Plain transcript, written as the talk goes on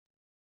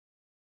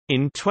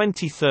In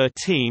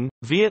 2013,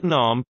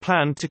 Vietnam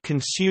planned to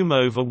consume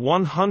over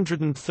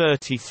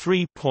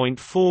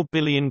 133.4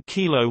 billion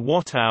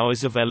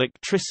kilowatt-hours of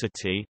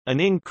electricity, an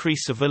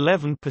increase of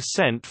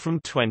 11% from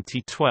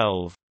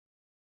 2012.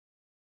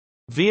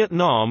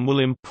 Vietnam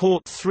will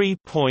import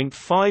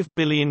 3.5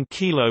 billion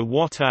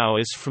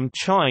kilowatt-hours from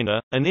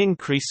China, an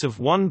increase of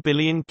 1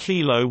 billion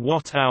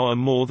kilowatt-hour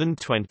more than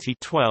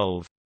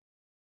 2012.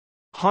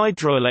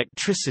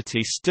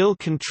 Hydroelectricity still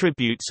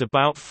contributes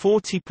about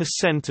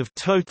 40% of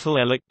total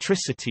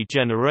electricity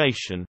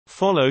generation,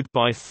 followed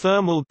by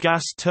thermal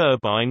gas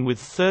turbine with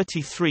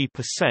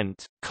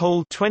 33%,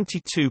 coal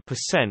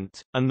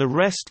 22%, and the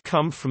rest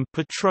come from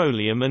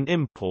petroleum and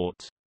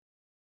import.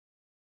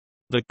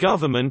 The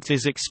government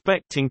is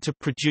expecting to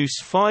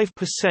produce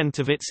 5%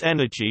 of its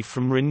energy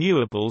from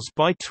renewables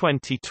by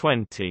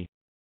 2020.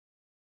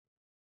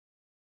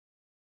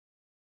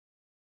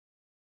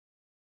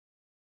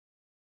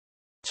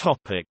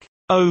 Topic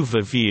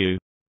Overview.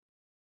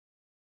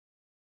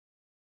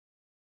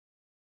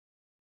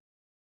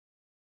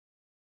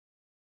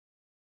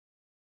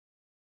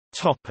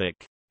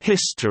 Topic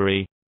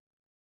History.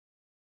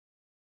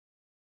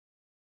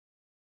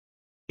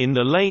 In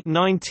the late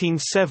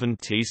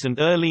 1970s and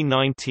early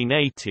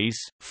 1980s,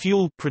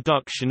 fuel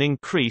production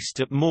increased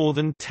at more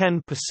than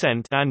 10%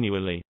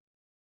 annually.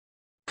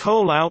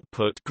 Coal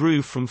output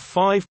grew from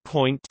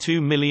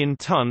 5.2 million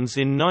tons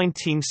in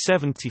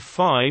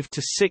 1975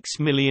 to 6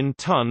 million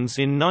tons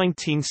in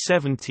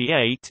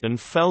 1978 and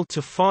fell to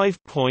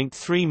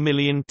 5.3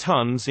 million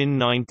tons in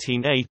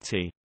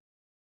 1980.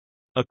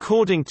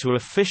 According to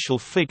official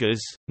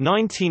figures,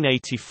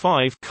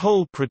 1985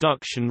 coal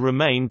production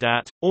remained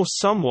at, or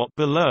somewhat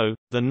below,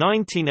 the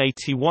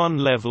 1981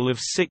 level of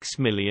 6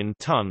 million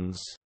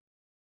tons.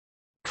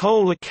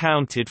 Coal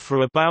accounted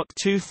for about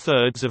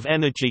two-thirds of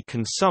energy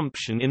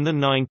consumption in the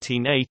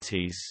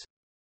 1980s.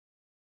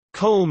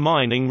 Coal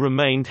mining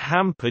remained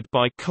hampered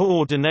by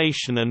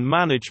coordination and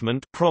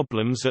management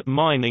problems at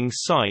mining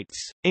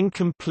sites,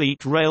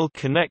 incomplete rail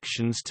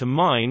connections to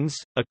mines,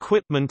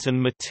 equipment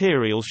and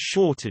materials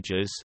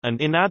shortages,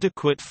 and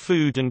inadequate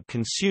food and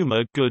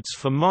consumer goods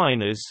for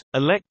miners.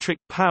 Electric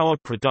power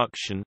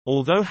production,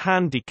 although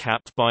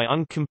handicapped by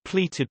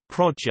uncompleted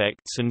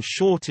projects and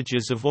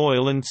shortages of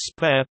oil and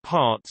spare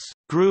parts,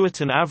 grew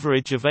at an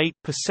average of 8%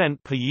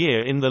 per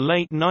year in the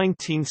late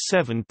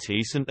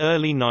 1970s and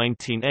early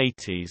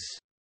 1980s.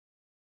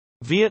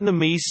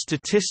 Vietnamese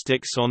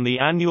statistics on the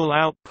annual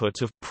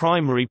output of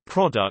primary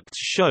products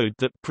showed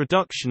that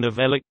production of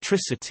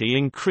electricity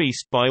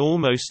increased by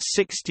almost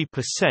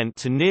 60%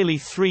 to nearly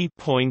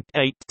 3.8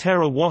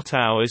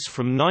 terawatt-hours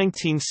from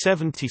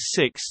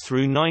 1976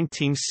 through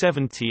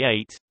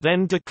 1978,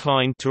 then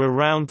declined to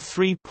around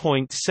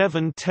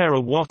 3.7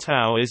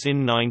 terawatt-hours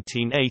in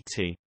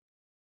 1980.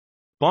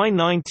 By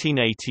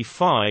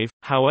 1985,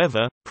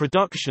 however,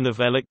 production of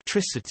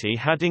electricity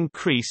had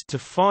increased to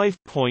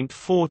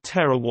 5.4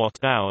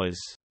 terawatt-hours.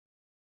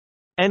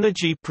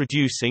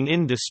 Energy-producing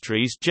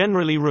industries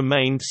generally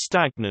remained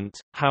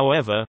stagnant,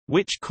 however,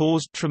 which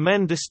caused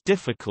tremendous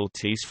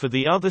difficulties for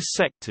the other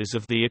sectors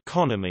of the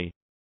economy.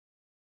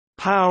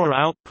 Power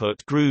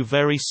output grew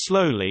very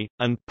slowly,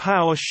 and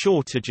power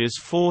shortages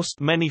forced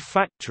many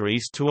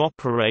factories to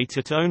operate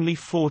at only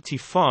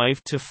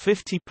 45 to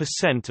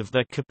 50% of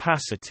their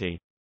capacity.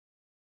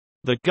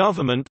 The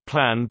government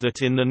planned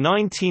that in the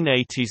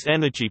 1980s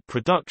energy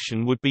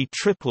production would be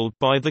tripled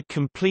by the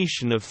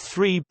completion of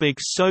three big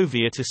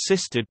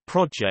Soviet-assisted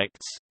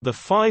projects, the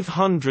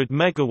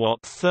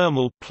 500-megawatt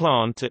thermal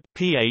plant at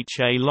Pha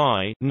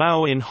Lai,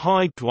 now in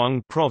Hai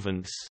Duong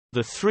Province,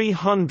 the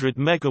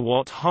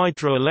 300-megawatt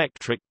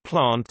hydroelectric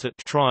plant at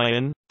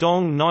Trien,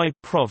 Dong Nai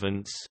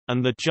Province,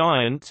 and the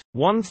giant,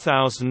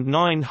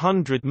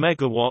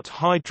 1,900-megawatt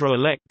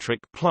hydroelectric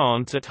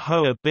plant at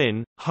Hoa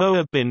Binh,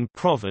 Hoa Binh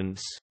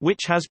Province,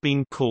 which has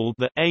been called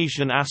the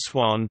Asian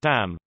Aswan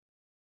Dam.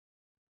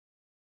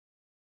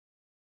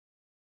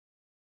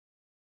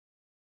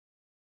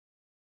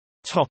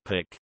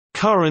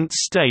 Current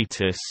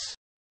status.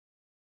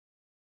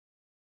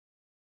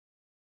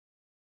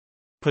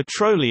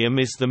 Petroleum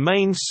is the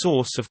main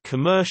source of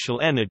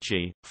commercial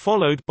energy,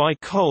 followed by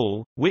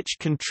coal, which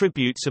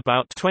contributes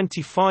about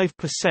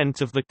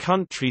 25% of the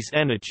country's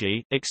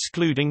energy,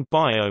 excluding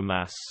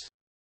biomass.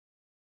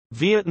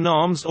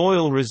 Vietnam's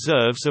oil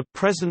reserves are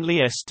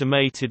presently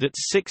estimated at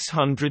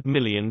 600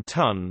 million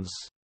tons.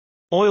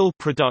 Oil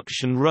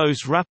production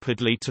rose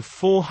rapidly to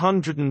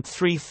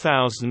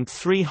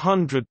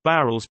 403,300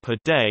 barrels per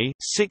day,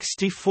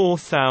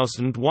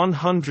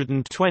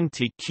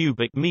 64,120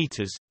 cubic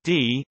meters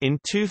 (d) in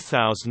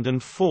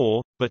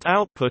 2004, but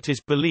output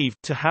is believed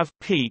to have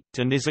peaked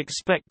and is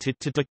expected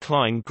to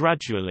decline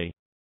gradually.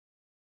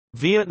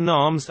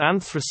 Vietnam's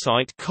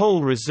anthracite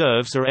coal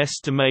reserves are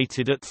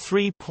estimated at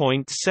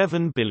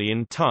 3.7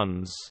 billion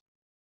tons.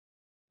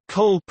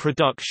 Coal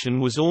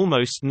production was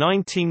almost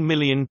 19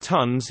 million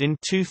tons in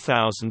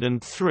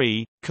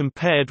 2003,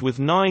 compared with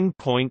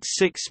 9.6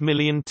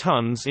 million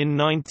tons in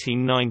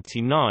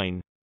 1999.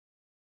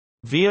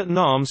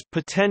 Vietnam's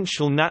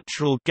potential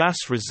natural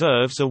gas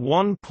reserves are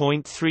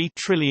 1.3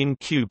 trillion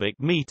cubic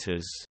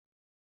meters.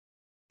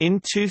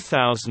 In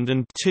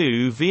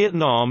 2002,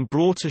 Vietnam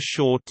brought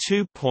ashore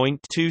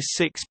 2.26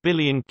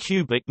 billion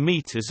cubic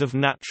meters of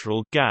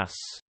natural gas.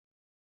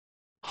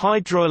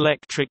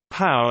 Hydroelectric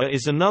power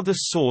is another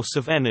source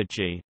of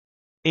energy.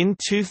 In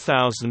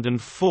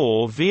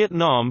 2004,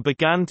 Vietnam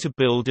began to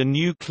build a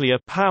nuclear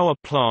power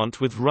plant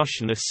with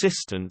Russian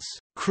assistance.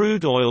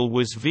 Crude oil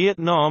was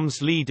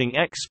Vietnam's leading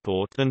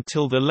export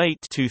until the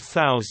late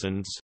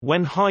 2000s,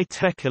 when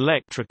high-tech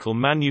electrical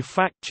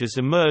manufacturers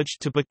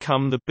emerged to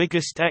become the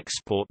biggest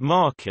export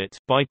market.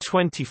 By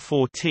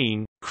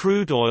 2014,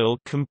 crude oil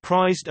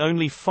comprised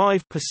only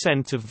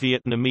 5% of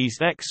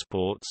Vietnamese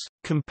exports,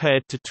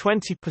 compared to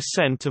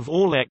 20% of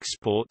all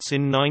exports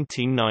in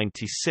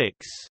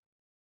 1996.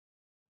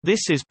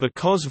 This is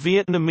because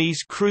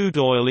Vietnamese crude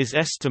oil is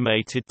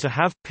estimated to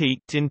have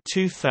peaked in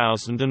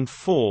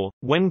 2004,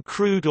 when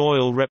crude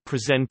oil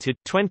represented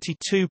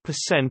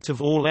 22%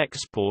 of all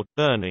export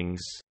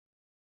earnings.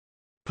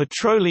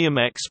 Petroleum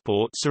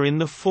exports are in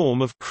the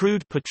form of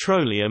crude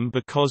petroleum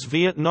because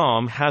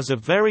Vietnam has a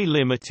very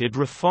limited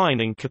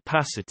refining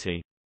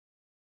capacity.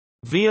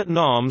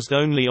 Vietnam's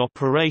only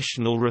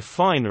operational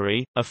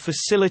refinery, a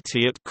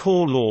facility at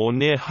Co Lo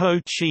near Ho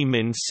Chi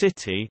Minh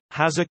City,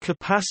 has a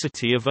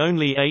capacity of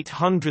only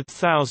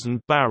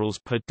 800,000 barrels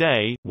per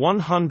day,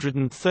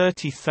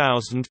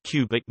 130,000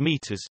 cubic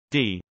meters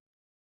d.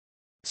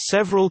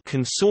 Several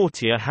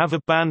consortia have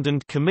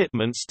abandoned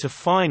commitments to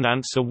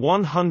finance a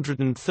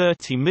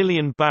 130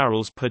 million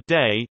barrels per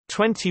day,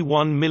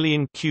 21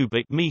 million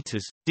cubic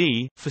meters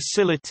d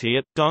facility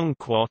at Dung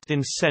Quoc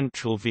in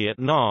central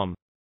Vietnam.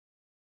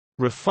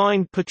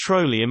 Refined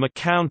petroleum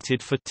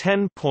accounted for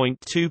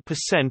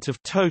 10.2%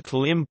 of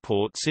total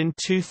imports in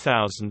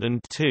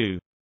 2002.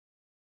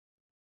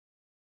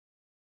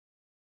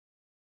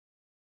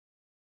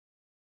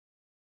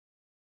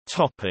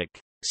 Topic: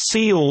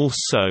 See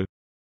also: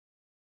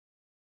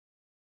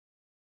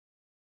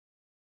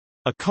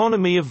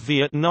 Economy of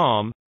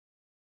Vietnam,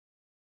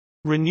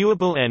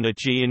 Renewable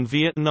energy in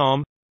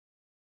Vietnam,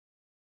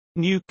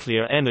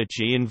 Nuclear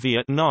energy in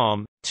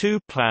Vietnam,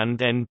 2 planned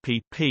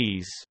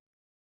NPPs.